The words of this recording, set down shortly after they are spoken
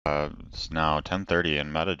It's now 10:30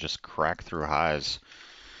 and Meta just cracked through highs.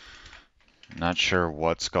 Not sure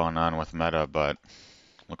what's going on with Meta, but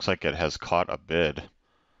looks like it has caught a bid.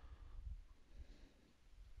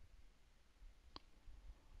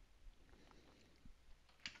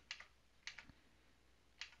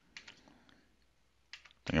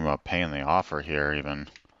 Thinking about paying the offer here even.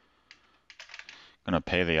 Gonna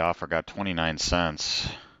pay the offer, got 29 cents.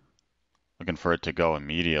 Looking for it to go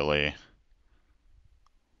immediately.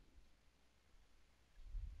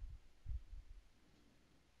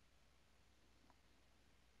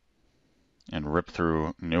 And rip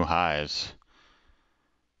through new highs.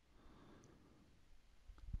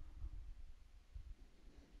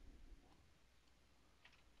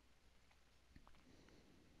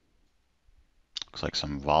 Looks like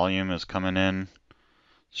some volume is coming in.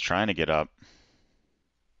 It's trying to get up.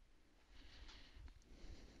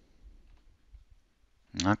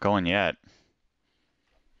 Not going yet.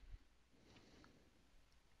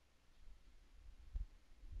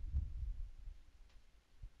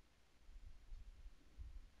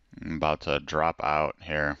 I'm about to drop out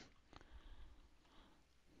here.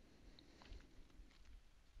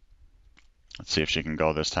 Let's see if she can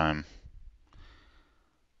go this time.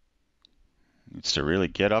 Needs to really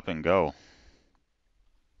get up and go.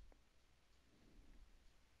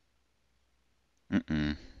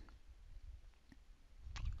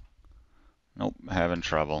 Nope, having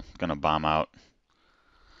trouble. Gonna bomb out.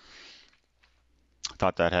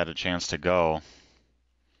 Thought that had a chance to go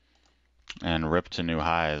and rip to new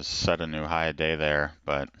highs, set a new high day there,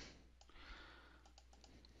 but